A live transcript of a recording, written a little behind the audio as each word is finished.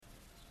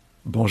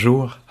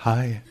Bonjour,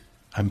 hi,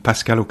 I'm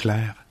Pascal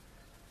Auclair.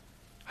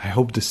 I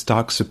hope this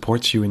talk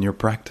supports you in your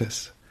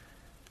practice.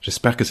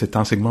 J'espère que cet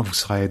enseignement vous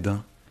sera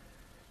aidant.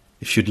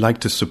 If you'd like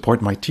to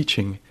support my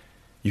teaching,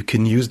 you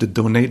can use the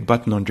donate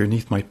button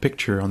underneath my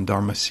picture on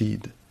Dharma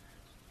Seed.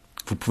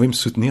 Vous pouvez me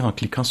soutenir en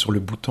cliquant sur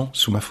le bouton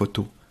sous ma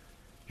photo.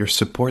 Your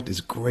support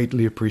is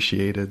greatly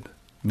appreciated.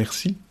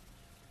 Merci.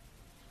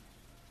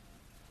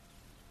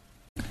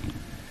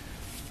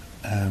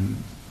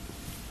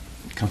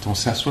 Quand on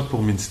s'assoit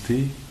pour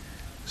méditer,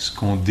 ce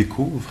qu'on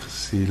découvre,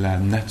 c'est la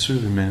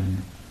nature humaine.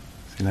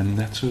 C'est la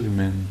nature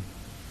humaine.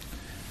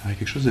 Alors, il y a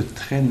quelque chose de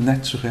très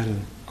naturel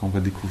qu'on va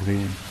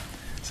découvrir.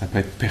 Ça peut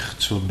être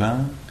perturbant.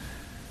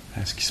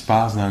 Ce qui se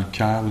passe dans le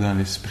cœur ou dans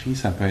l'esprit,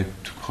 ça peut être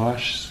tout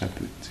croche. Ça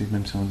peut,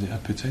 même si on dit,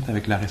 peut-être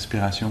avec la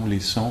respiration, les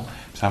sons,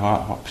 ça va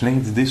avoir plein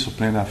d'idées sur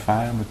plein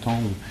d'affaires, mettons,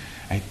 ou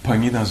être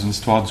pogné dans une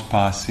histoire du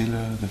passé,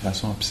 là, de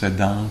façon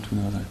obsédante ou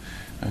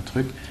dans un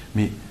truc.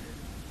 Mais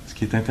ce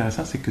qui est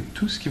intéressant, c'est que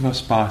tout ce qui va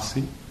se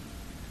passer,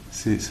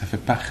 ça fait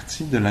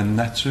partie de la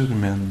nature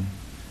humaine.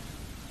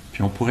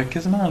 Puis on pourrait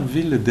quasiment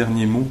enlever le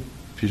dernier mot,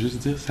 puis juste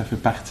dire ça fait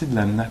partie de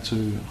la nature.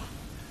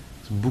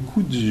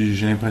 Beaucoup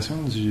j'ai l'impression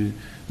du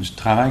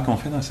travail qu'on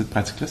fait dans cette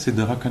pratique-là, c'est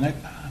de reconnaître,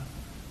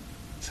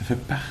 ça fait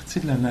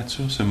partie de la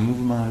nature, ce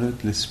mouvement-là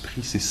de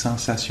l'esprit, ces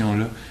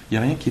sensations-là. Il n'y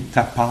a rien qui est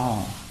à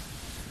part.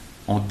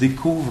 On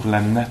découvre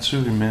la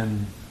nature humaine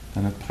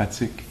dans notre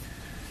pratique.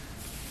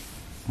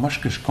 Moi, ce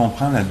que je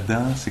comprends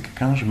là-dedans, c'est que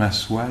quand je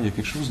m'assois, il y a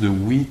quelque chose de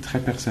très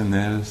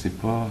personnel.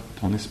 C'est pas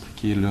ton esprit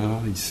qui est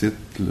là, ici,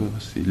 là,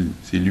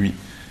 c'est lui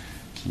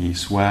qui est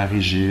soit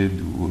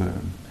rigide ou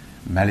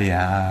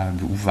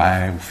malléable,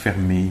 ouvert ou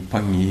fermé,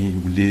 pogné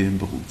ou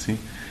libre.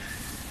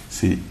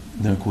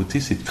 D'un côté,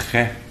 c'est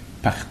très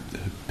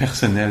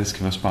personnel ce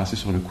qui va se passer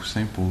sur le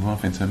coussin pour vous en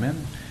fin de semaine,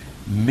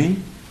 mais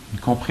une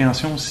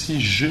compréhension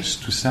aussi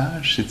juste ou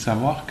sage, c'est de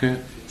savoir que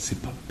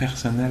c'est pas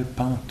personnel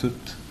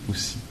pantoute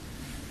aussi.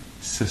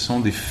 Ce sont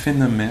des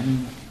phénomènes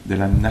de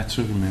la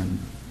nature humaine.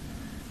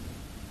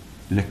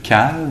 Le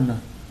calme,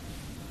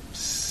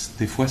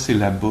 des fois c'est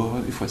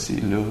là-bas, des fois c'est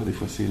là, des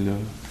fois c'est là,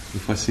 des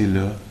fois c'est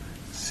là.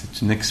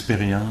 C'est une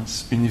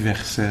expérience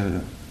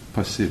universelle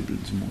possible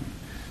du monde.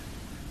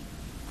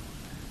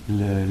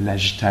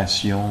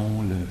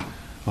 L'agitation, le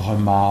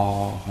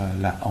remords,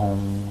 la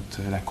honte,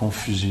 la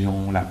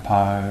confusion, la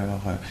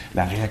peur,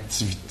 la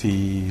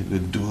réactivité, le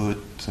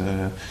doute,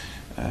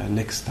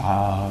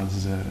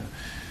 l'extase,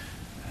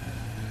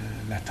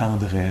 la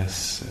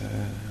tendresse,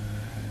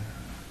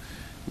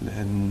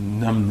 le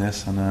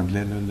numbness en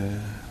anglais,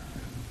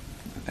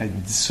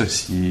 être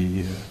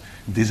dissocié,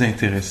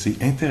 désintéressé,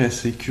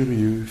 intéressé,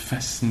 curieux,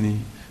 fasciné,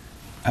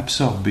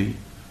 absorbé.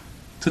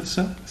 Tout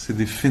ça, c'est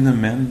des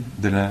phénomènes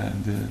de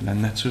la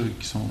nature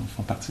qui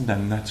font partie de la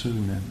nature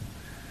humaine.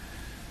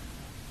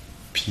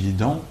 Puis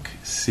donc,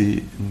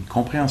 c'est une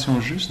compréhension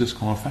juste de ce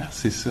qu'on va faire,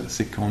 c'est ça,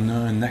 c'est qu'on a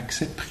un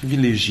accès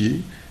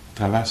privilégié à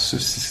travers ce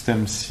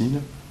système-ci, là,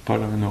 pas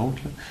l'un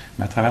autre, là,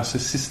 mais à travers ce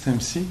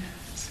système-ci,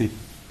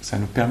 ça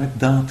nous permet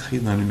d'entrer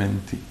dans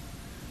l'humanité.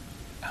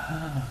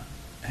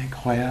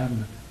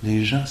 Incroyable!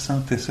 Les gens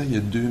sentaient ça il y a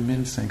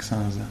 2500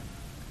 ans.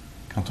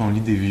 Quand on lit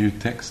des vieux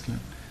textes, là,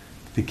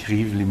 qui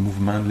décrivent les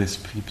mouvements de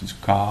l'esprit puis du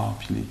corps,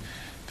 puis les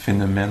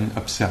phénomènes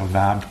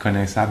observables,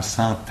 connaissables,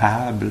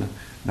 sentables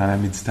dans la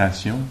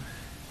méditation,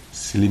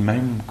 c'est les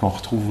mêmes qu'on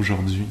retrouve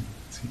aujourd'hui.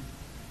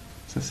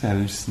 Ça, c'est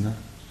hallucinant.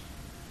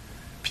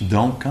 Puis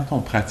donc, quand on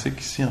pratique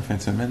ici en fin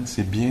de semaine,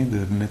 c'est bien de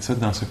mettre ça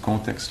dans ce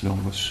contexte-là. On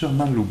va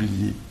sûrement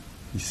l'oublier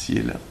ici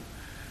et là.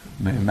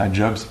 Mais ma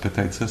job, c'est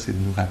peut-être ça, c'est de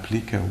nous rappeler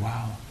que, wow,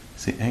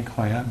 c'est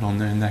incroyable, on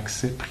a un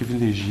accès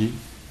privilégié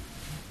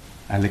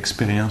à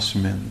l'expérience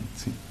humaine.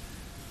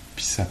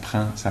 Puis ça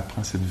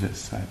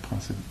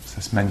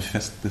se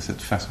manifeste de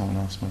cette façon-là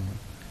en ce moment.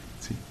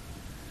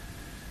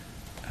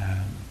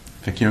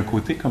 Fait qu'il y a un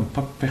côté comme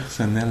pas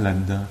personnel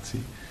là-dedans.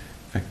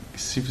 Fait que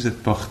si vous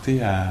êtes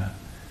porté à...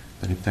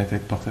 Vous allez peut-être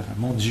être porté à «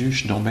 Mon Dieu, je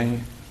suis donc bien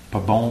pas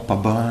bon, pas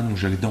bonne » ou «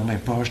 Je l'ai donc bien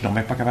pas, je suis donc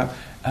bien pas capable. »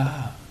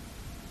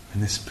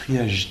 Un esprit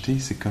agité,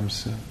 c'est comme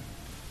ça.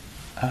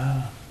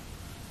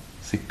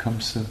 C'est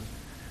comme ça.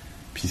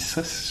 Puis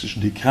ça, je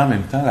décris en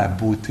même temps la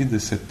beauté de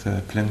cette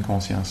pleine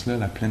conscience-là.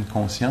 La pleine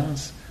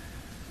conscience,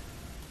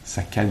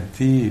 sa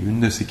qualité,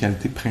 une de ses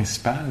qualités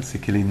principales, c'est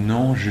qu'elle est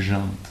non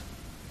jugeante.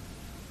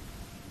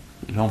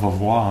 Là, on va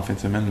voir en fin de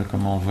semaine là,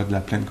 comment on va de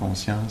la pleine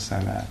conscience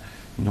à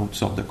une autre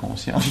sorte de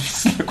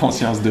conscience, la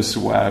conscience de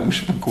soi, ou je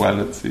sais pas quoi,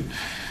 là, tu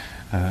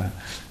sais.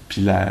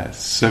 Puis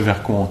ce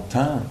vers quoi on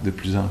tend de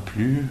plus en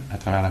plus, à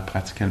travers la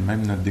pratique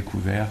elle-même, notre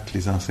découverte,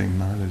 les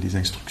enseignements, là, les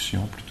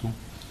instructions plutôt,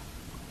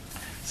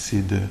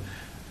 c'est de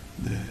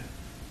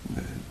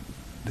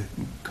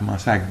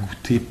commencer à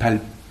goûter,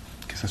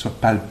 que ça soit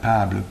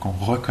palpable, qu'on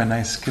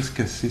reconnaisse qu'est-ce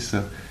que c'est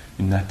ça,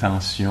 une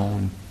attention,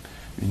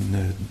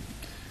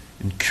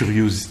 une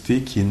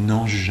curiosité qui est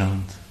non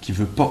jugeante, qui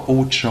veut pas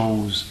autre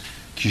chose,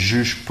 qui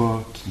juge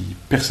pas, qui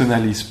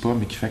personnalise pas,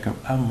 mais qui fait comme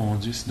 « Ah mon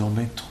Dieu, c'est donc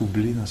bien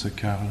troublé dans ce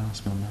cœur-là en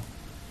ce moment.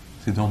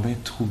 C'est donc bien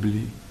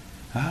troublé.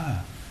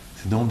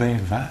 C'est donc bien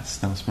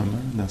vaste en ce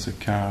moment, dans ce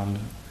cœur-là.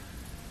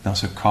 dans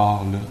ce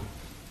corps-là.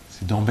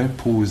 C'est donc bien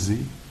posé.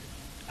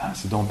 Ah,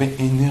 c'est donc bien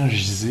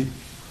énergisé.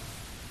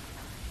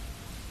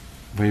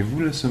 Voyez-vous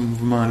là, ce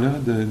mouvement-là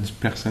du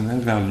personnel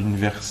vers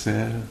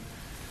l'universel?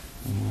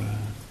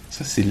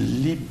 Ça, c'est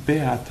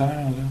libérateur.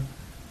 Là.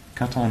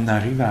 Quand on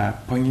arrive à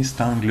pogner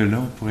cet angle-là,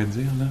 on pourrait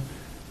dire, là,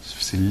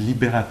 c'est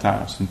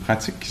libérateur. C'est une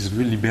pratique qui se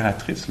veut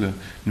libératrice, là,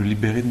 nous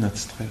libérer de notre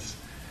stress.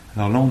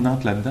 Alors là, on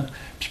entre là-dedans.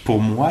 Puis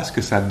pour moi, ce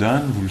que ça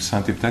donne, vous le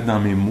sentez peut-être dans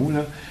mes mots,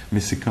 là, mais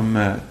c'est comme...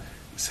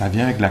 ça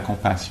vient avec de la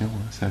compassion,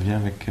 hein, ça vient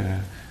avec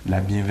de la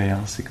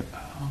bienveillance. C'est comme...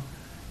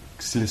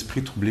 si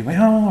l'esprit est troublé,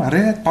 voyons,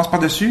 arrête, passe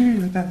par-dessus.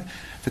 Là,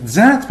 fait 10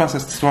 ans que tu penses à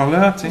cette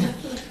histoire-là, tu sais.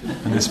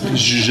 Un esprit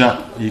jugeant.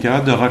 Il est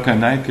capable de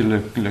reconnaître que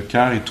le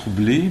cœur est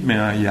troublé, mais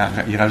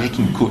il rajoute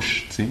une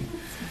couche, tu sais.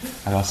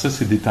 Alors ça,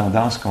 c'est des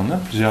tendances qu'on a,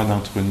 plusieurs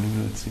d'entre nous,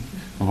 là, tu sais.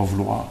 On va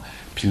vouloir.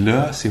 Puis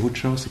là, c'est autre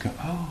chose, c'est que,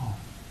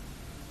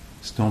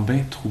 c'est donc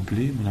bien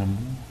troublé, mon amour,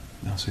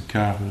 dans ce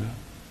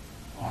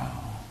cœur-là. Wow!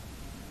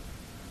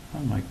 Oh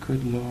my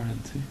good Lord,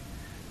 tu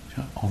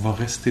sais. On va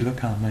rester là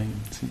quand même,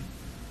 tu sais.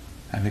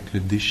 Avec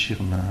le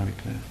déchirement, avec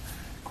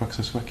quoi que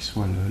ce soit qui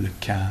soit là, le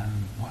calme.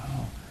 Wow!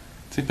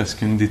 Tu sais, parce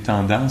qu'une des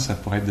tendances, ça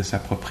pourrait être de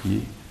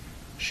s'approprier.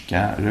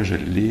 Là, je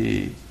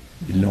l'ai.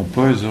 Ils l'ont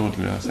pas, eux autres,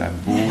 là. Ça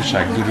bouge,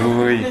 ça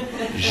grouille.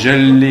 Je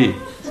l'ai.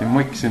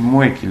 C'est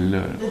moi qui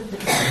l'ai.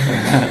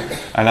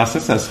 Alors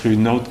ça serait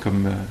une autre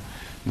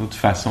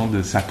façon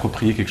de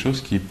s'approprier quelque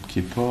chose qui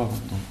est pas... Donc,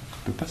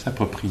 on peut pas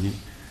s'approprier.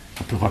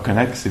 On peut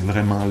reconnaître que c'est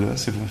vraiment là,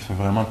 ça fait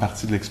vraiment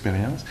partie de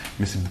l'expérience,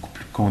 mais c'est beaucoup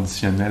plus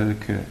conditionnel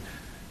que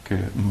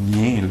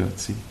mien, là,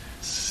 tu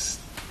sais.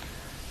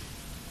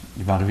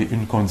 Il va arriver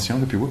une condition,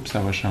 puis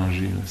ça va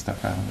changer, là, cette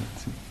affaire-là,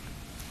 tu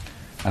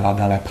sais. Alors,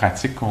 dans la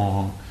pratique,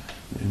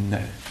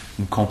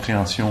 une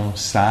compréhension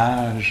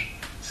sage,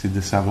 c'est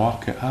de savoir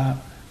que,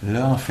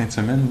 là, en fin de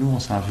semaine, nous, on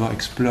s'en va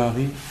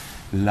explorer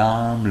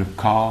l'âme, le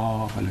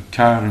corps, le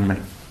cœur humain.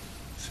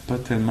 C'est pas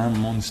tellement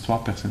mon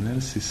histoire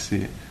personnelle,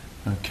 c'est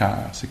un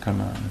cœur, c'est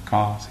comment? Un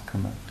corps, c'est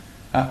comment?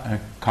 Un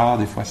corps,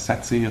 des fois,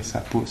 s'attire, ça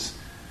pousse.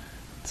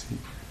 Tu sais,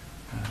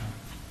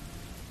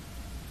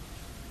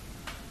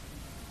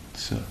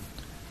 ça.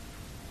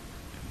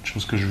 Une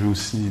chose que je veux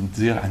aussi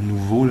dire à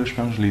nouveau, là, je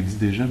pense que je l'ai dit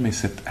déjà, mais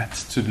cette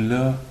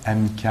attitude-là,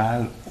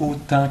 amicale,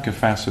 autant que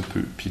faire se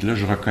peut. Puis là,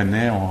 je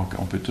reconnais,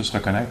 on peut tous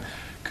reconnaître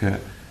que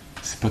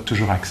c'est pas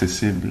toujours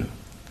accessible.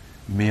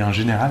 Mais en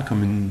général,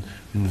 comme une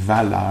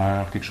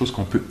valeur, quelque chose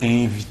qu'on peut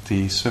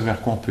inviter, ce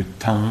vers quoi on peut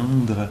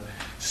tendre,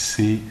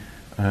 c'est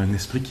un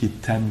esprit qui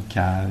est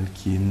amical,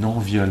 qui est non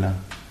violent,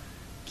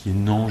 qui est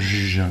non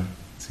jugeant.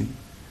 T'sais.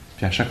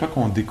 Puis à chaque fois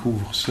qu'on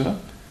découvre ça,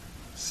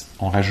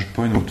 on rajoute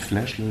pas une autre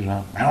flèche, là,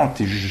 genre « Ah,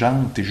 t'es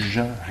jugeant,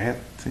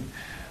 arrête! »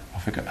 On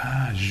fait que «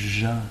 Ah,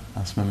 jugeant,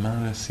 en ce moment,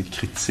 là, c'est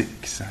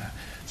critique,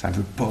 ça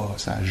veut pas,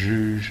 ça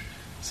juge,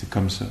 c'est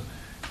comme ça. »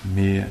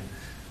 Mais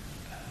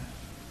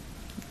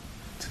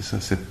c'est ça,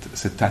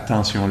 cette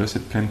attention-là,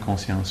 cette pleine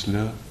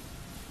conscience-là,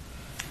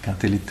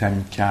 quand elle est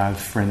amicale,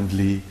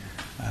 friendly,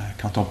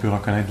 quand on peut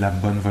reconnaître de la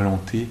bonne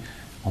volonté,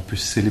 on peut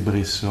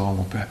célébrer ça,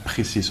 on peut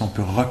apprécier ça, on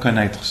peut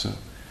reconnaître ça.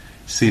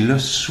 C'est là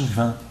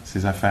souvent,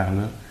 ces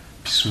affaires-là,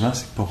 puis souvent,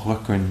 c'est pas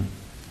reconnu.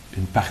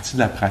 Une partie de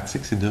la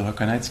pratique, c'est de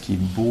reconnaître ce qui est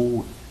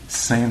beau,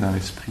 sain dans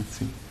l'esprit,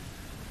 tu sais.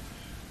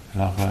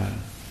 Alors,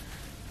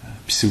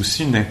 puis c'est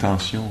aussi une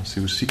intention, c'est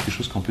aussi quelque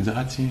chose qu'on peut dire,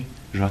 tiens,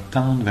 je vais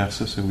tendre vers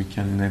ça ce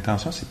week-end. Une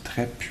intention, c'est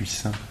très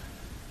puissant.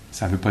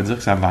 Ça ne veut pas dire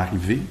que ça va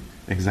arriver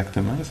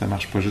exactement, ça ne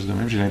marche pas juste de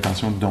même, j'ai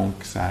l'intention donc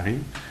que ça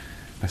arrive,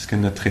 parce que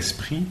notre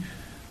esprit,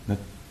 tu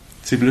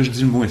sais, là je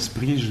dis le mot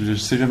esprit, je ne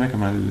sais jamais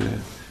comment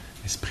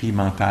l'esprit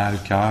mental,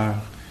 cœur,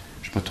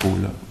 je ne suis pas trop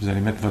là. Vous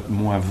allez mettre votre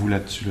mot à vous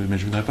là-dessus, là, mais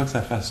je ne voudrais pas que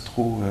ça fasse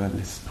trop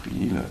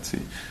l'esprit, là, tu sais.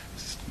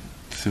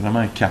 C'est vraiment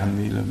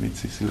incarné, là, mais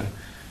tu sais,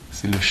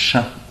 c'est le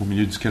champ au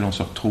milieu duquel on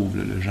se retrouve,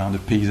 là, le genre de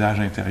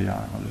paysage intérieur,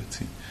 là, tu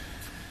sais.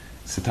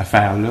 Cette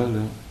affaire-là,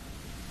 là,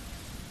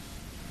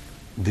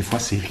 des fois,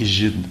 c'est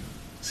rigide,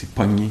 c'est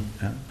pogné.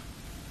 Hein?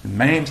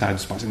 Même, ça aurait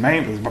dû se passer de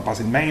même, ça ne va pas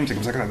passer de même, c'est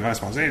comme ça que ça devrait se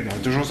passer, ça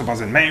va toujours se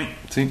passer de même.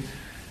 Tu sais.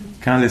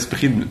 Quand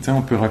l'esprit, tu sais,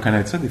 on peut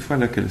reconnaître ça des fois,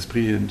 là, que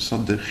l'esprit a une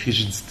sorte de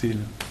rigidité.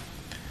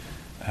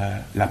 Là.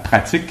 La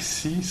pratique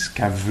ici, ce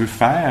qu'elle veut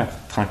faire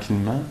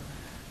tranquillement,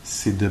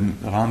 c'est de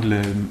rendre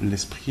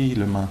l'esprit,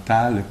 le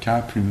mental, le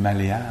cœur plus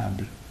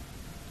malléable,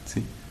 tu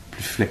sais,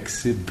 plus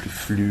flexible, plus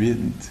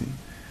fluide. Tu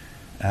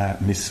sais.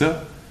 Mais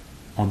ça,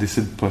 on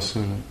décide pas ça.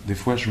 Là. Des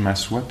fois, je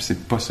m'assois, puis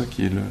c'est pas ça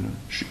qui est là.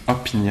 Je suis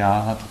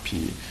opiniâtre,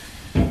 puis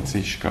tu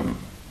sais, je suis comme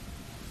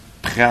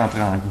prêt à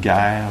entrer en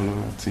guerre, là,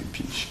 tu sais,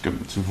 puis je suis comme,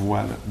 tu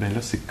vois, là, ben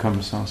là, c'est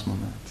comme ça en ce moment.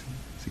 Tu sais.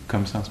 C'est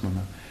comme ça en ce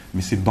moment.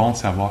 Mais c'est bon de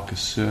savoir que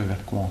ce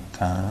vers quoi on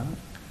tend,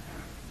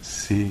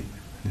 c'est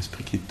un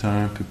esprit qui est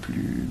un peu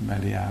plus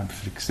malléable,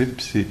 flexible,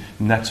 puis c'est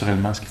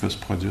naturellement ce qui va se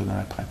produire dans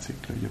la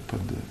pratique. Là. Il y a pas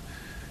de...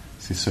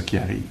 C'est ça qui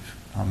arrive.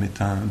 En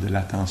mettant de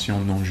l'attention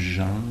non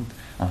jugeante,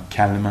 en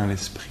calmant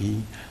l'esprit,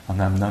 en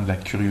amenant de la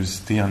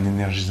curiosité, en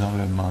énergisant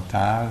le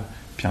mental,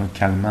 puis en le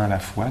calmant à la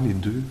fois, les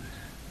deux,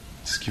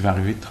 ce qui va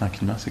arriver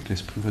tranquillement, c'est que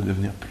l'esprit va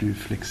devenir plus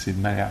flexible,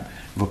 malléable,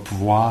 va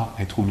pouvoir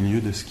être au milieu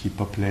de ce qui n'est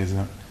pas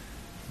plaisant,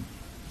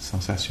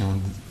 sensation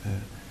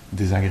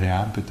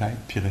désagréable peut-être,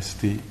 puis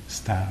rester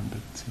stable.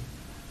 Tu sais.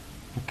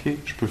 OK,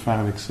 je peux faire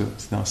avec ça.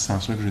 C'est dans ce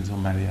sens-là que je veux dire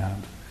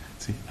malléable.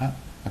 Tu sais, ah,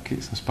 OK,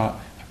 ça se passe.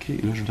 OK,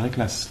 là, je voudrais que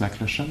la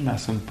cloche sonne, mais elle ne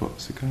sonne pas.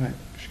 C'est correct.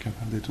 Je suis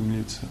capable d'être au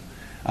milieu de ça.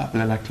 Ah,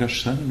 là, la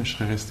cloche sonne, mais je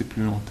serais resté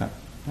plus longtemps.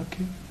 OK,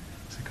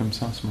 c'est comme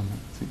ça en ce moment.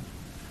 Tu sais.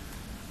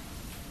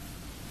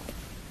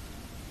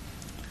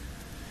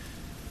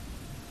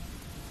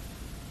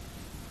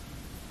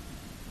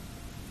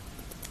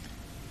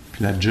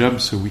 Puis la job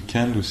ce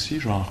week-end aussi,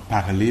 je vais en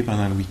reparler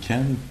pendant le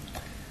week-end.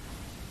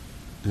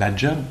 La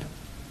job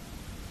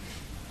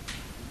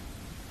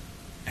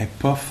n'est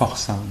pas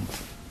forçante.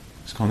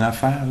 Ce qu'on a à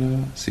faire, là,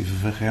 c'est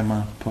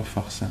vraiment pas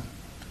forçant.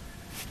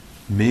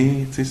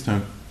 Mais, tu sais,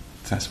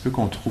 ça se peut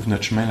qu'on trouve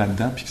notre chemin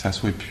là-dedans puis que ça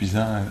soit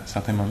épuisant à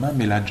certains moments,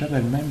 mais la job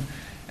elle-même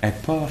n'est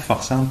pas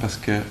forçante parce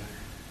que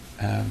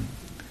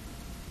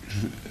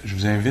je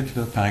vous invite,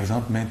 là, par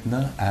exemple,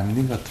 maintenant, à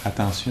amener votre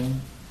attention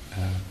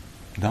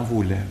dans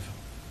vos lèvres.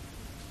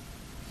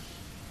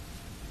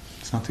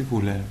 Sentez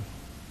vos lèvres.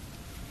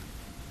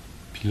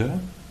 Puis là,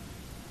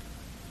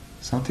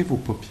 sentez vos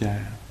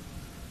paupières,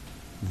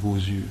 vos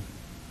yeux.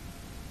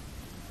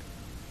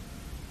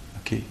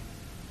 OK.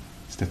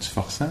 C'était-tu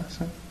forçant,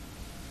 ça?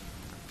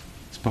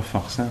 C'est pas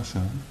forçant, ça.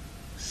 Hein?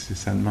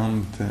 Ça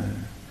demande... je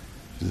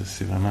veux dire,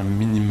 c'est vraiment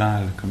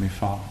minimal comme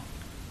effort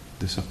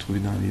de se retrouver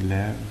dans les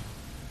lèvres,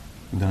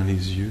 dans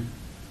les yeux.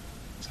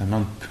 Ça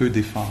demande peu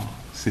d'effort.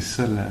 C'est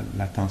ça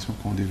l'attention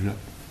qu'on développe.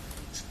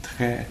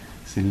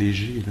 C'est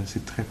léger, là,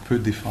 c'est très peu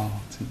d'effort.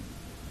 Tu sais.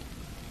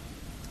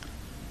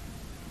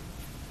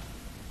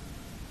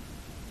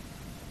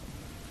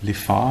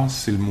 L'effort,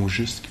 c'est le mot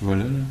juste qui va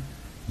là.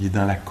 Il est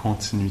dans la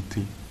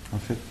continuité. En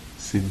fait,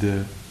 c'est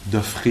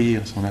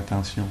d'offrir son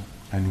attention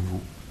à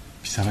nouveau.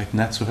 Puis ça va être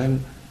naturel,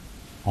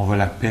 on va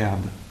la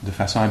perdre. De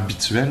façon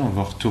habituelle, on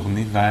va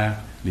retourner vers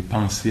les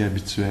pensées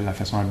habituelles, la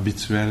façon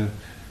habituelle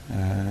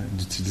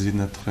d'utiliser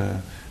notre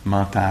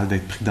mental,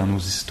 d'être pris dans nos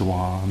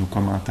histoires, nos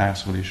commentaires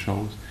sur les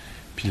choses.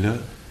 Puis là,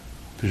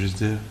 on peut juste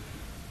dire,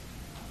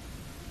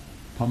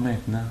 pas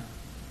maintenant.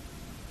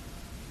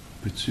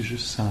 Peux-tu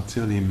juste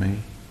sentir les mains,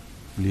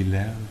 ou les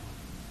lèvres,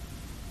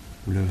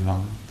 ou le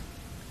ventre?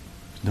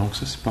 Puis donc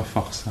ça, c'est pas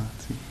forçant,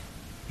 tu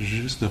sais.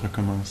 Juste de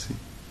recommencer.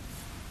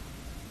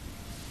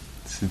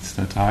 C'est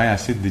un travail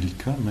assez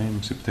délicat même.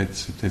 C'est peut-être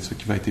ça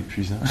qui va être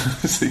épuisant.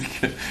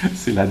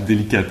 c'est la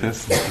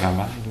délicatesse du travail,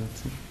 là,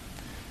 tu sais.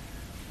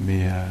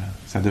 Mais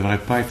ça devrait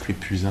pas être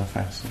épuisant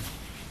faire ça.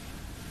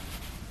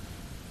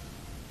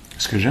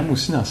 Ce que j'aime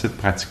aussi dans cette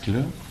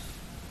pratique-là,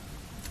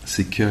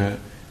 c'est que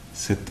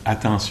cette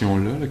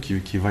attention-là, là,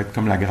 qui va être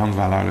comme la grande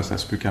valeur, là, ça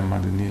se peut qu'à un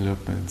moment donné, là,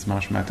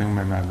 dimanche matin ou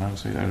même avant, là,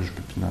 je ne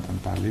peux plus entendre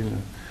parler,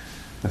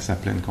 là, sa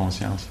pleine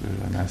conscience, là,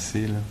 j'en ai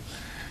assez. Là.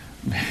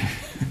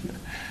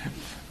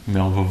 Mais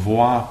on va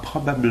voir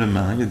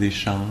probablement, il y a des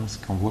chances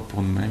qu'on voit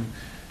pour nous-mêmes,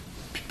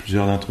 puis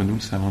plusieurs d'entre nous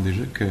le savons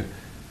déjà, que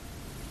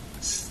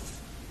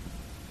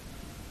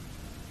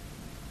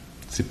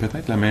c'est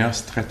peut-être la meilleure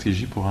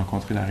stratégie pour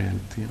rencontrer la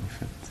réalité, en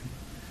fait.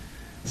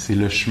 C'est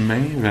le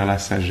chemin vers la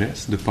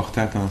sagesse, de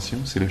porter attention.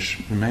 C'est le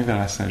chemin vers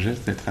la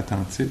sagesse, d'être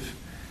attentif.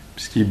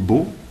 Puis ce qui est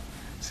beau,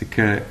 c'est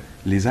que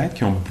les êtres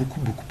qui ont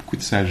beaucoup, beaucoup, beaucoup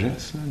de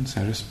sagesse, là, une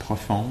sagesse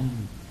profonde,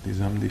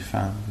 des hommes, des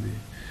femmes,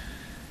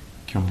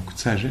 qui ont beaucoup de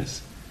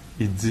sagesse,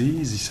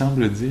 ils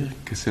semblent dire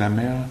que c'est la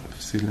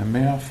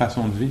meilleure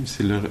façon de vivre.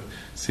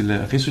 C'est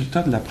le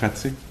résultat de la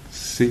pratique,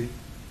 c'est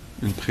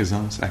une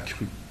présence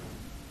accrue.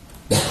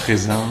 Une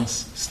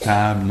présence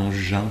stable, non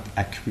jugeante,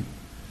 accrue.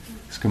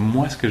 Parce que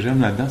moi, ce que j'aime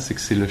là-dedans, c'est que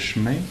c'est le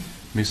chemin,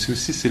 mais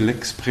c'est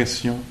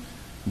l'expression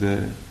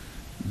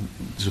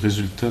du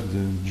résultat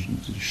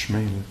du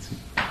chemin. Là, tu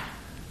sais.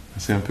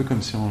 C'est un peu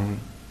comme si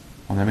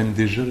on amène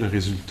déjà le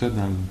résultat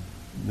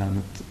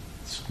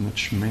sur notre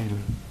chemin. Là.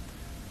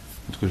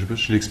 En tout cas, je sais pas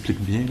si je l'explique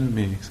bien, là,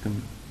 mais c'est comme...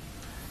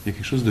 Il y a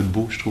quelque chose de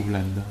beau, je trouve,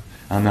 là-dedans.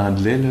 En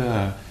anglais,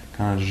 là,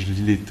 quand je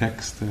lis les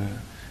textes,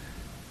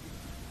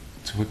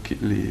 tu vois que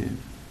les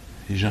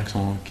gens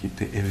qui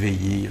étaient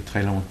éveillés il y a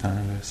très longtemps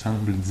là,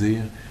 semblent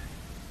dire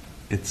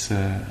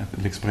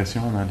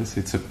l'expression en anglais, c'est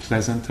 « it's a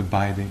pleasant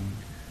abiding ».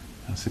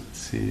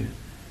 C'est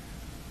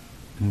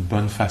une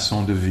bonne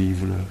façon de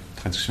vivre, là,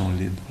 traduction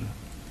libre. Là.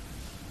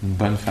 Une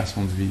bonne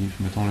façon de vivre,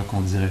 mettons là,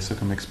 qu'on dirait ça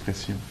comme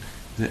expression.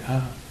 Ils disaient,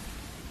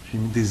 j'ai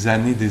mis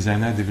des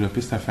années à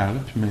développer cette affaire-là,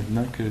 puis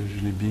maintenant que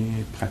je l'ai bien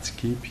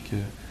pratiqué, puis que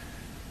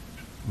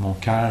mon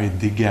cœur est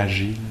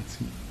dégagé, là, tu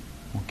sais.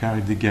 Mon cœur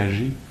est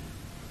dégagé,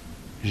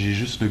 j'ai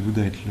juste le goût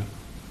d'être là.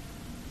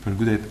 Pas le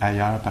goût d'être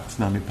ailleurs, parti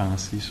dans mes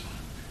pensées sur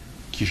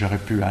qui j'aurais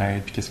pu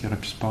être, puis qu'est-ce qui aurait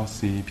pu se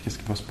passer, puis qu'est-ce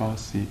qui va se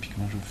passer, puis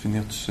comment je vais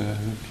finir tout seul,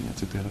 puis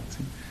etc.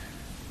 T'sais.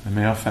 La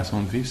meilleure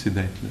façon de vivre, c'est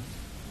d'être là.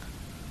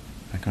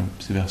 Fait que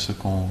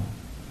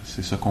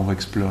c'est ça qu'on va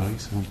explorer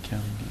ce week-end.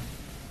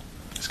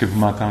 Là. Est-ce que vous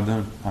m'entendez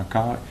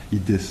encore?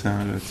 Il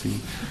descend, là, tu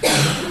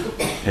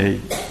sais.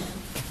 Hey!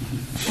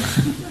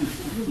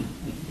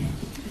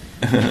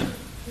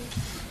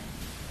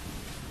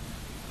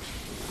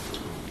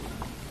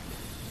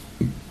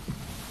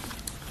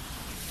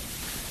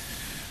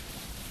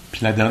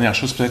 Puis la dernière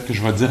chose peut-être que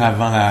je vais dire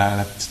avant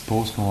la petite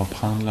pause qu'on va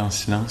prendre là en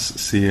silence,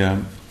 c'est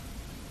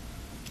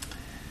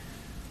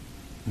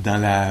dans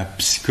la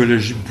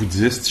psychologie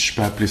bouddhiste, si je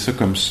peux appeler ça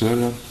comme ça,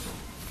 là,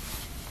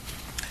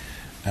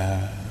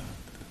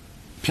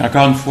 puis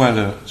encore une fois,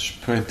 là, je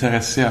peux être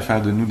intéressé à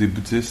faire de nous des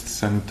bouddhistes,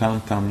 ça nous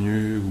tente, tant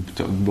mieux, ou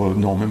bon,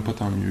 non, même pas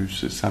tant mieux,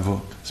 ça va,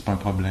 c'est pas un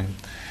problème.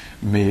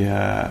 Mais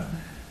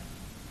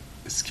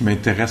ce qui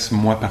m'intéresse,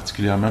 moi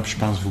particulièrement, puis je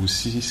pense vous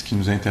aussi, ce qui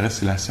nous intéresse,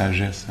 c'est la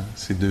sagesse, hein?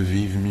 C'est de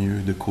vivre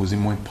mieux, de causer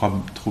moins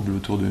de troubles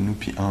autour de nous,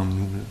 puis en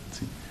nous, là,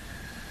 t'sais.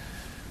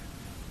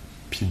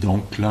 Puis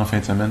donc, là, en fin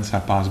de semaine,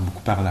 ça passe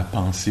beaucoup par la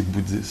pensée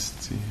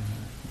bouddhiste,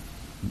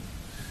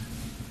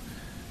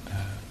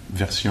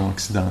 version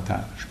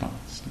occidentale, je pense.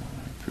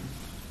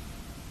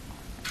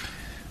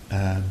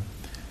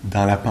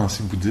 Dans la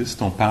pensée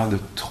bouddhiste, on parle de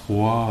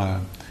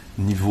 3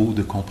 niveaux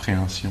de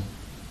compréhension.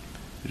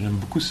 J'aime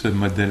beaucoup ce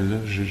modèle-là.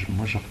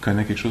 Moi, je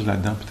reconnais quelque chose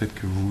là-dedans, peut-être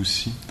que vous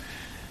aussi.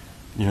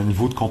 Il y a un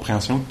niveau de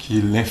compréhension qui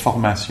est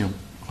l'information,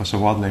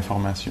 recevoir de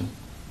l'information.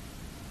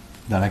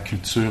 Dans la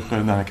culture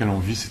dans laquelle on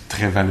vit, c'est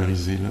très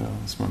valorisé là,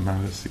 en ce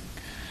moment-là. C'est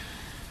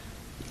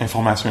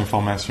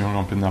information. Là,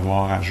 on peut en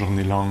avoir à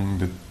journée longue,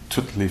 de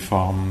toutes les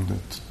formes,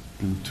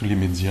 de tous les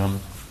médiums.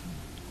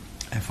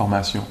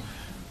 Information.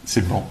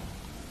 C'est bon.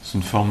 C'est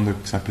une forme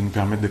ça peut nous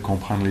permettre de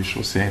comprendre les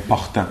choses. C'est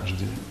important, je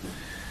dirais.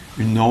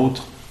 Une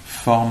autre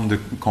forme de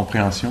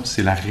compréhension,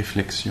 c'est la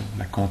réflexion,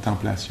 la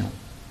contemplation.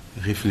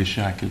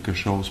 Réfléchir à quelque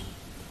chose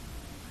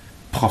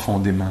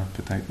profondément,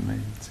 peut-être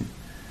même. T'sais.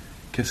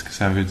 Qu'est-ce que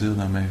ça veut dire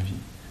dans ma vie?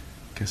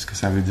 Qu'est-ce que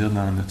ça veut dire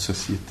dans notre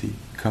société?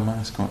 Comment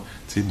est-ce qu'on...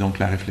 T'sais, donc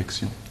la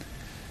réflexion.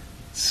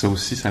 Ça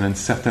aussi, ça a une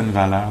certaine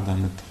valeur dans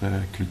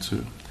notre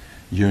culture.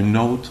 Il y a un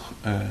autre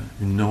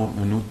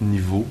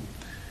niveau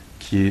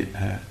qui est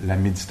la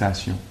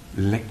méditation,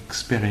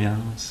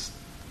 l'expérience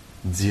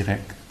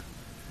directe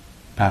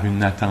par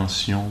une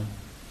attention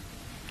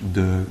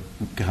de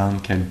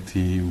grande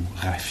qualité ou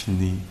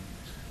raffinée,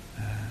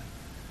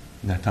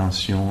 une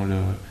attention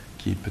là,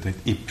 qui est peut-être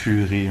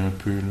épurée un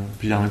peu. Là.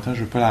 Puis en même temps, je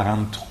ne veux pas la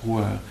rendre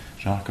trop,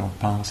 genre qu'on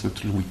pense là,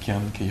 tout le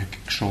week-end qu'il y a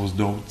quelque chose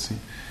d'autre. Tu sais.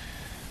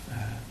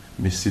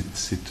 Mais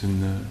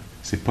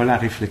c'est pas la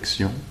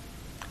réflexion,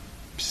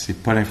 puis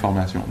c'est pas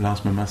l'information. Là, en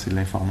ce moment, c'est de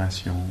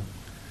l'information.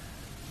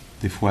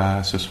 Des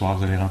fois, ce soir,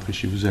 vous allez rentrer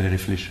chez vous, vous allez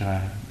réfléchir à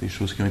des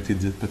choses qui ont été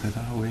dites. Peut-être,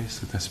 ah oui,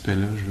 cet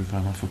aspect-là, je veux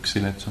vraiment focusser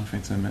là-dessus en fin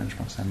de semaine, je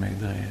pense que ça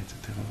m'aiderait,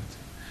 etc.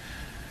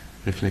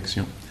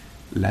 Réflexion.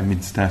 La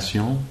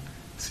méditation,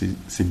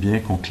 c'est bien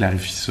qu'on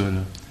clarifie ça,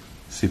 là.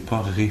 C'est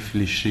pas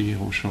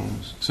réfléchir aux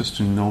choses. Ça, c'est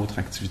une autre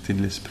activité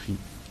de l'esprit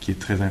qui est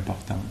très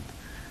importante.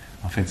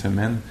 En fin de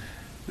semaine,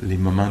 les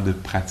moments de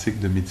pratique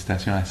de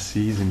méditation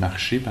assise et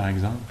marcher, par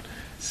exemple,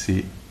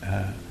 c'est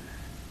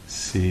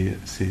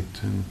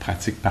une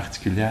pratique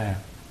particulière.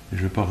 Je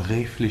ne veux pas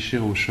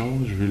réfléchir aux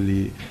choses, je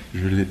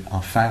veux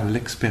en faire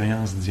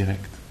l'expérience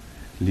directe.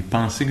 Les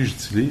pensées que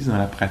j'utilise dans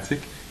la pratique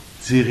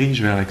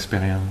dirigent vers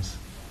l'expérience.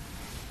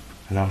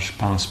 Alors, je ne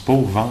pense pas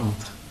au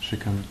ventre. Je fais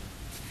comme,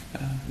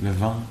 le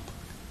ventre,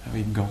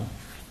 il gonfle.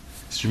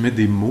 Si je mets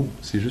des mots,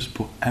 c'est juste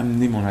pour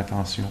amener mon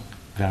attention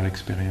vers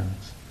l'expérience.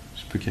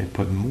 Ça se peut qu'il n'y ait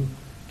pas de mots,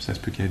 ça se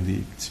peut qu'il y ait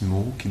des petits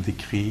mots qui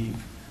décrivent,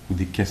 ou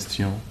des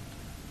questions.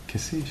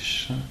 Qu'est-ce que c'est,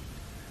 je sens?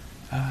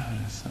 Ah,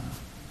 je sens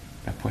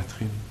la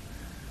poitrine.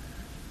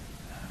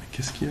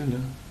 Qu'est-ce qu'il y a là?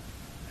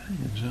 Il y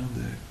a un genre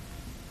de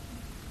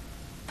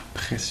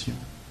pression.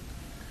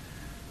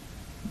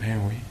 Ben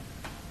oui.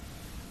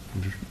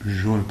 Je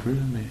joue un peu,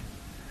 là, mais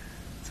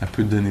ça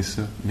peut donner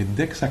ça. Mais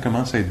dès que ça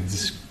commence à être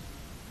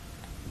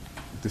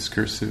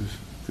discursive,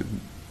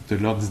 de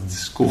l'ordre du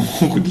discours,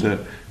 ou de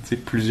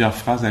plusieurs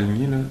phrases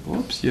alignées, là,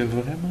 oups, il y a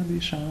vraiment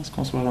des chances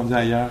qu'on soit rendu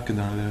ailleurs que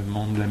dans le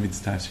monde de la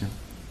méditation.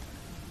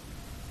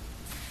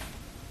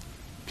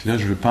 Puis là,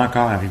 je ne veux pas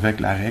encore arriver avec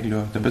la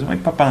règle, tu as besoin de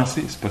ne pas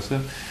penser, c'est pas ça.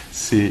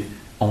 C'est,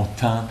 on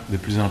tend de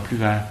plus en plus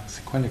vers,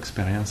 c'est quoi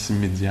l'expérience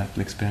immédiate?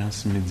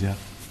 L'expérience immédiate.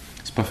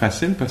 C'est pas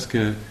facile parce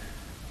que,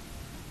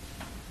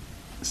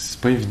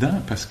 c'est pas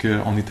évident parce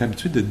qu'on est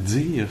habitué de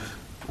dire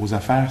aux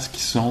affaires ce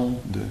qu'ils sont,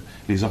 de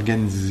les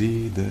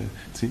organiser,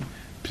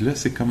 puis là,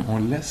 c'est comme on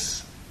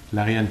laisse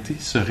la réalité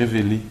se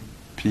révéler,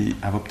 puis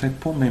elle va peut-être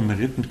pas au même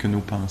rythme que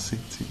nos pensées,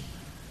 t'sais.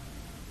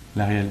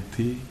 La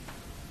réalité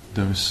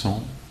d'un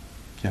son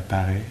qui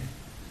apparaît.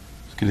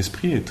 Parce que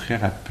l'esprit est très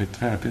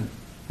rapide.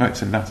 Oui,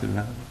 c'est le vent,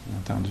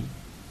 entendu.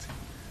 T'sais.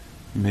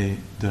 Mais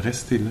de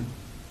rester là,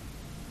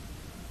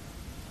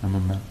 un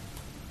moment.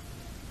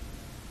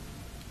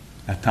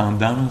 La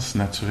tendance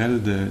naturelle,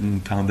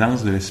 une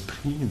tendance de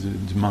l'esprit,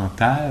 du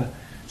mental,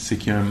 c'est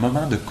qu'il y a un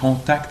moment de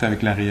contact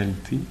avec la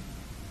réalité,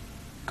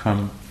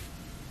 comme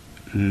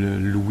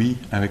l'ouïe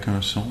avec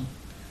un son,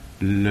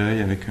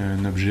 l'œil avec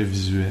un objet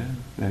visuel,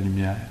 la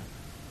lumière.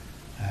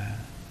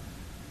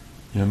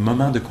 Il y a un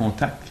moment de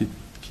contact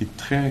qui est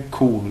très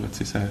court. Là,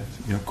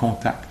 il y a un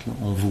contact, là,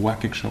 on voit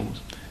quelque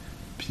chose.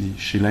 Puis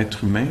chez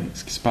l'être humain,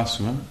 ce qui se passe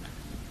souvent,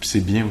 puis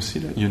c'est bien aussi,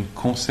 là, il y a une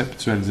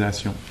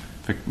conceptualisation.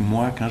 Fait que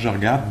moi, quand je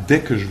regarde,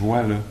 dès que je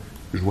vois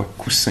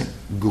coussin,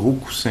 gros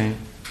coussin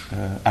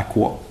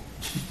aqua,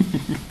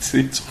 tu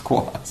sais,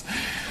 turquoise.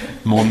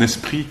 Mon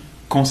esprit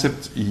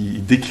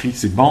il décrit,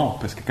 c'est bon,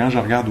 parce que quand je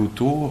regarde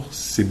autour,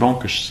 c'est bon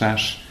que je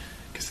sache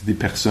que c'est des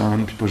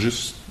personnes, puis pas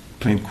juste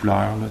plein de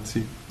couleurs, là,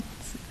 tu sais.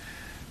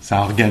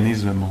 Ça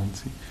organise le monde, tu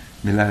sais.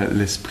 Mais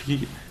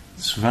l'esprit,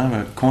 souvent,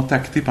 va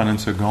contacter pendant une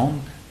seconde,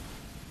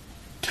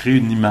 créer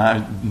une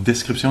image, une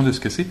description de ce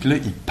que c'est, puis là,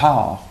 il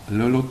part.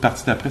 Là, l'autre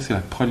partie d'après, c'est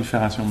la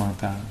prolifération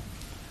mentale.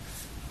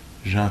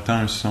 J'entends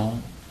un son,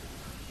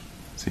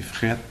 c'est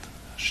frette,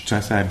 je suis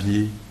assez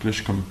habillé, puis là, je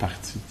suis comme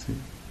parti, tu sais.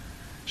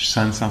 Je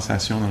sens une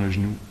sensation dans le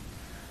genou.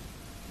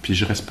 Puis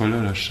je reste pas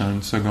là, je sens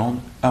une seconde.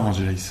 Ah mon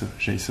Dieu,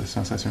 j'ai cette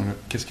sensation-là.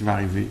 Qu'est-ce qui va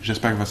arriver?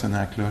 J'espère qu'il va sonner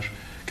à la cloche.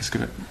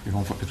 Ils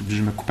vont être obligés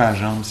de me couper la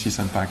jambe s'ils ne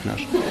sonnent pas à la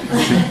cloche.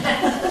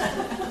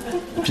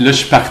 Puis là, je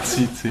suis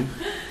parti, tu sais.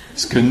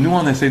 Ce que nous,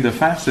 on essaye de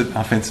faire, c'est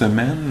en fin de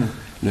semaine,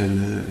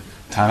 le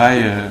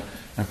travail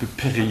un peu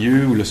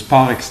périlleux ou le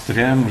sport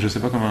extrême, ou je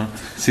sais pas comment,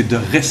 c'est de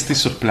rester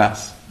sur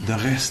place, de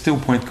rester au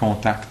point de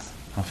contact,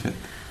 en fait.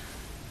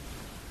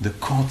 De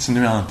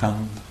continuer à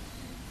entendre.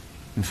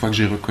 Une fois que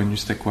j'ai reconnu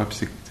c'était quoi,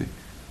 puis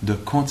de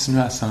continuer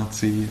à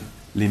sentir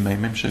les mains.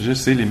 Même je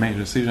sais les mains,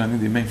 j'en ai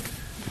des mains.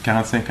 Ça fait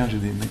 45 ans j'ai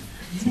des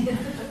mains.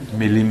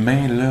 Mais les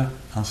mains là,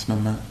 en ce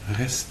moment,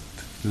 restent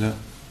là.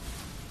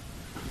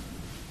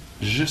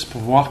 Juste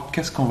pour voir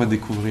qu'est-ce qu'on va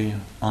découvrir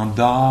en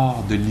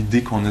dehors de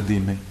l'idée qu'on a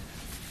des mains.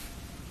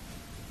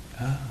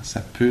 Ah, ça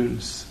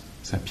pulse,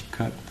 ça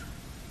picote.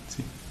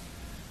 T'sais.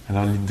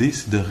 Alors l'idée,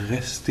 c'est de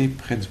rester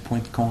près du point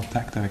de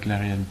contact avec la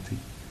réalité.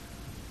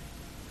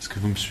 Est-ce que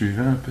vous me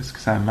suivez un peu? Est-ce que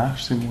ça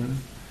marche, ces mots-là?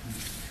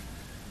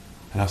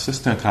 Alors ça,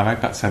 c'est un travail...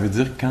 Ça veut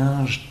dire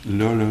quand je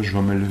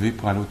vais me lever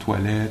pour aller aux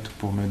toilettes ou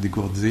pour me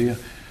dégourdir,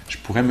 je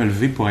pourrais me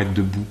lever pour être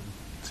debout.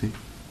 T'sais.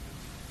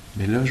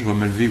 Mais là, je vais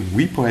me lever,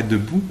 oui, pour être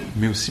debout,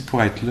 mais aussi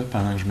pour être là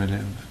pendant que je me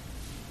lève.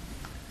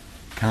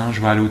 Quand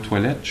je vais aller aux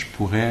toilettes, je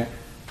pourrais...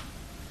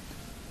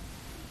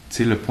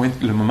 Tu sais,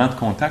 le moment de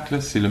contact,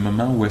 là, c'est le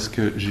moment où est-ce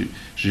que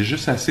j'ai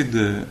juste assez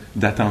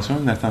d'attention,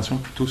 une attention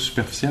plutôt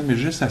superficielle, mais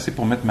juste assez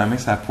pour mettre ma main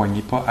sur la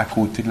poignée, pas à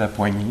côté de la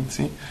poignée, tu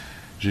sais.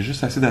 J'ai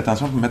juste assez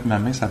d'attention pour mettre ma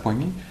main sur la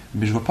poignée,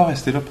 mais je ne vais pas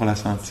rester là pour la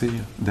sentir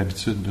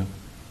d'habitude, là.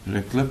 Je vais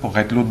être là pour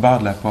être l'autre bord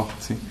de la porte,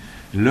 tu sais.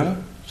 Là,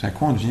 c'est à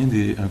quoi on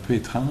devient un peu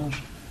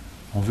étrange.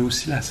 On veut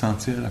aussi la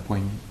sentir, la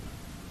poignée.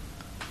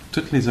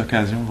 Toutes les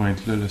occasions vont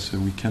être là ce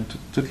week-end,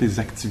 toutes les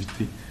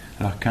activités.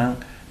 Alors quand...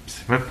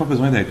 C'est même pas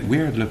besoin d'être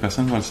weird, la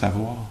personne va le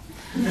savoir.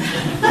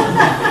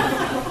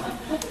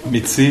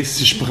 Mais tu sais,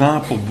 si je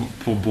prends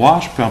pour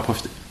boire, je peux en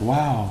profiter.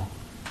 Wow!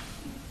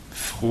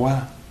 Froid,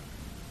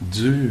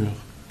 dur,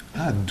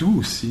 doux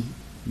aussi.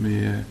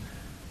 Mais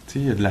tu sais,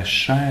 il y a de la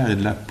chair, il y a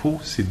de la peau,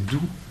 c'est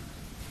doux.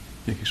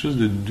 Il y a quelque chose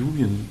de doux.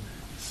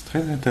 C'est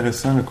très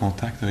intéressant le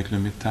contact avec le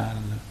métal.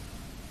 Là.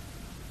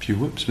 Puis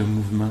oups, le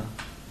mouvement.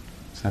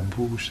 Ça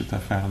bouge cette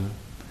affaire-là.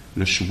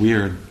 Là, je suis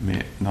weird,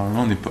 mais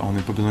normalement, on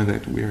n'est pas besoin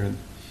d'être weird.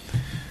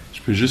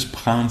 Je peux juste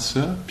prendre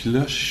ça, puis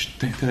là, je suis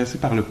intéressé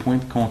par le point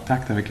de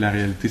contact avec la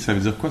réalité. Ça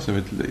veut dire quoi? Ça va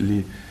être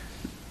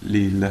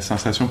la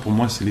sensation pour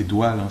moi, c'est les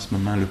doigts là, en ce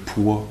moment, le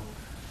poids.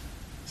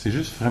 C'est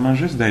vraiment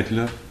juste d'être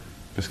là.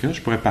 Parce que là,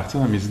 je pourrais partir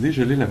dans mes idées,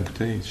 je l'ai la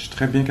bouteille. Je suis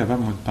très bien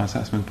capable, moi, de penser à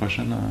la semaine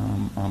prochaine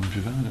en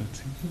buvant, là, tu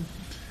sais.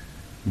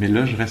 Mais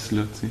là, je reste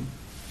là, tu sais.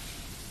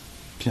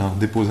 Puis en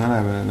déposant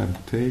la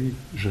bouteille,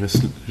 je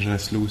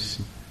reste là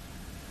aussi.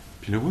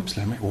 Puis là, oups,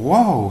 la main.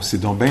 Wow! C'est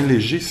donc bien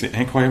léger. C'est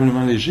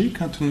incroyablement léger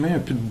quand une main a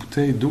plus de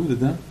bouteille d'eau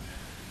dedans.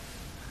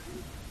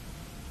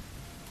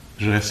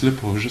 Je reste là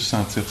pour juste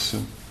sentir ça.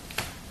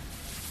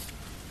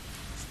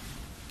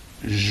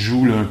 Je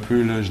joue là, un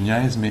peu, là, je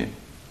niaise, mais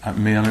en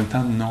même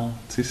temps, non.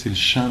 Tu sais, c'est le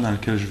champ dans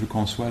lequel je veux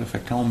qu'on soit. Là. Fait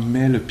que quand on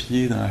met le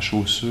pied dans la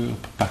chaussure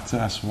pour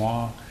partir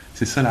asseoir,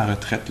 c'est ça la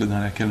retraite là, dans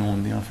laquelle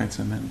on est en fin de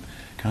semaine.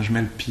 Quand je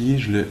mets le pied,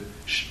 je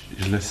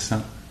le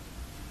sens.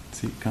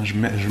 T'sais, quand je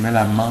mets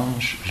la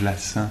manche, je la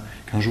sens.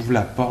 Quand j'ouvre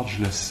la porte,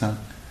 je le sens.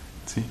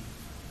 T'sais.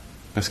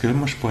 Parce que là,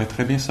 moi, je pourrais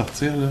très bien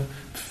sortir, là,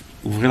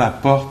 ouvrir la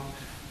porte,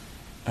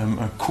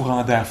 un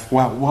courant d'air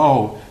froid.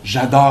 Wow!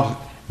 J'adore!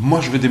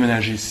 Moi, je veux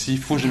déménager ici. Il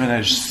faut que je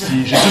déménage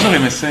ici. J'ai toujours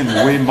aimé ça.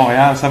 Oui,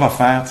 Montréal, ça va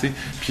faire. T'sais.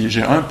 Puis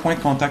j'ai un point de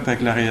contact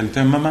avec la réalité,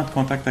 un moment de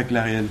contact avec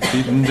la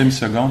réalité, une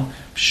demi-seconde,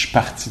 puis je suis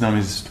parti dans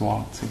mes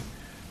histoires. T'sais.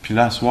 Puis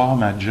là, ce soir,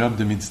 ma job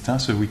de méditant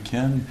ce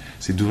week-end,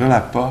 c'est d'ouvrir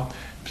la porte.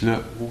 Puis là,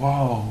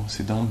 wow,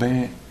 c'est donc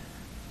bien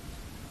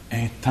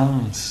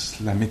intense,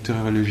 la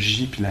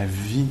météorologie, puis la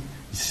vie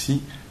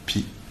ici.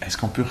 Puis est-ce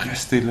qu'on peut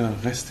rester là,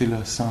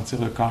 sentir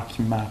le corps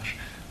qui marche,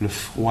 le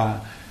froid,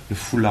 le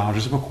foulard,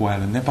 je sais pas quoi,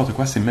 là, n'importe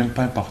quoi, c'est même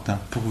pas important,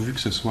 pourvu que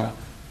ce soit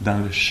dans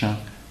le champ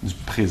du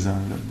présent,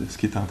 là, de ce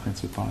qui est en train de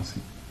se passer.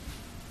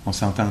 On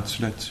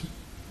s'entend-tu là-dessus?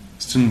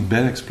 C'est une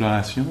belle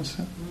exploration,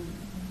 ça?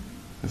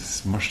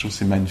 Moi, je trouve que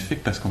c'est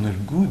magnifique parce qu'on a le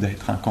goût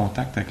d'être en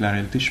contact avec la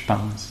réalité, je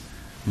pense.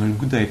 On a le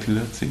goût d'être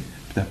là, tu sais,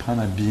 puis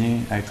d'apprendre à bien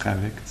être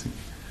avec, tu sais.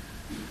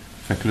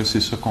 Fait que là,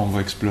 c'est ça qu'on va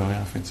explorer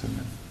en fin de semaine.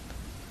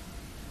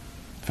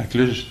 Fait que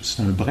là,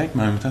 c'est un break,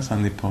 mais en même temps, ça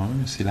n'en est pas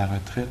un. C'est la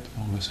retraite.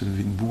 On va se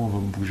lever debout, on va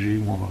bouger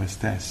ou on va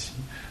rester assis.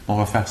 On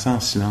va faire ça en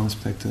silence,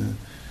 peut-être.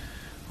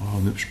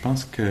 Je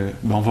pense que...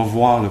 Ben, on va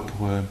voir là,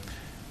 pour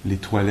les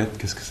toilettes,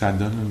 qu'est-ce que ça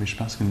donne, là, mais je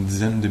pense qu'une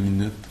dizaine de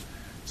minutes,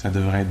 ça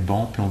devrait être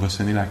bon. Puis on va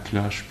sonner la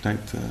cloche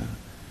peut-être...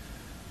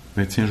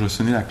 ben tiens, je vais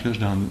sonner la cloche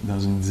dans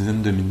une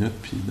dizaine de minutes,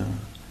 puis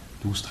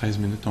dans 12-13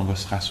 minutes, on va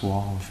se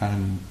rasseoir, on va faire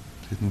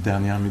peut-être une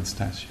dernière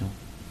méditation.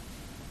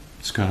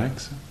 C'est correct,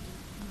 ça?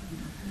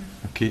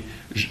 OK.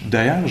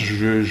 D'ailleurs,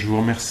 je vous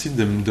remercie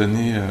de me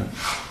donner,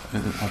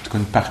 en tout cas,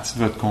 une partie de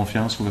votre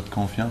confiance ou votre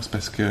confiance,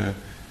 parce que,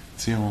 tu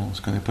sais, on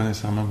se connaît pas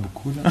nécessairement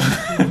beaucoup, là.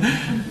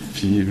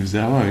 Puis, je vous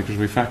disais, je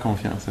vais faire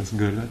confiance à ce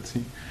gars-là, tu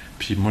sais.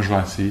 Puis, moi, je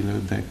vais essayer là,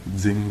 d'être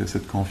digne de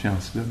cette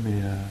confiance-là,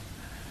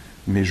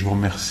 mais je vous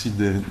remercie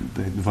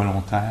d'être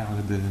volontaire,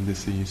 là,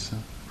 d'essayer ça.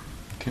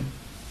 OK?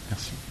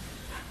 Merci.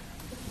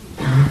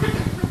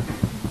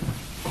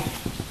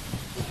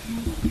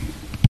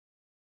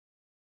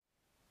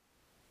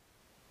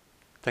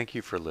 Thank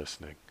you for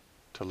listening.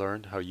 To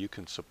learn how you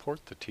can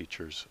support the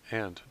teachers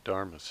and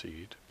Dharma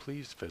Seed,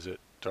 please visit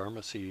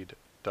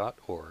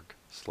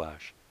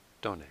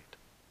dharmaseed.org/donate.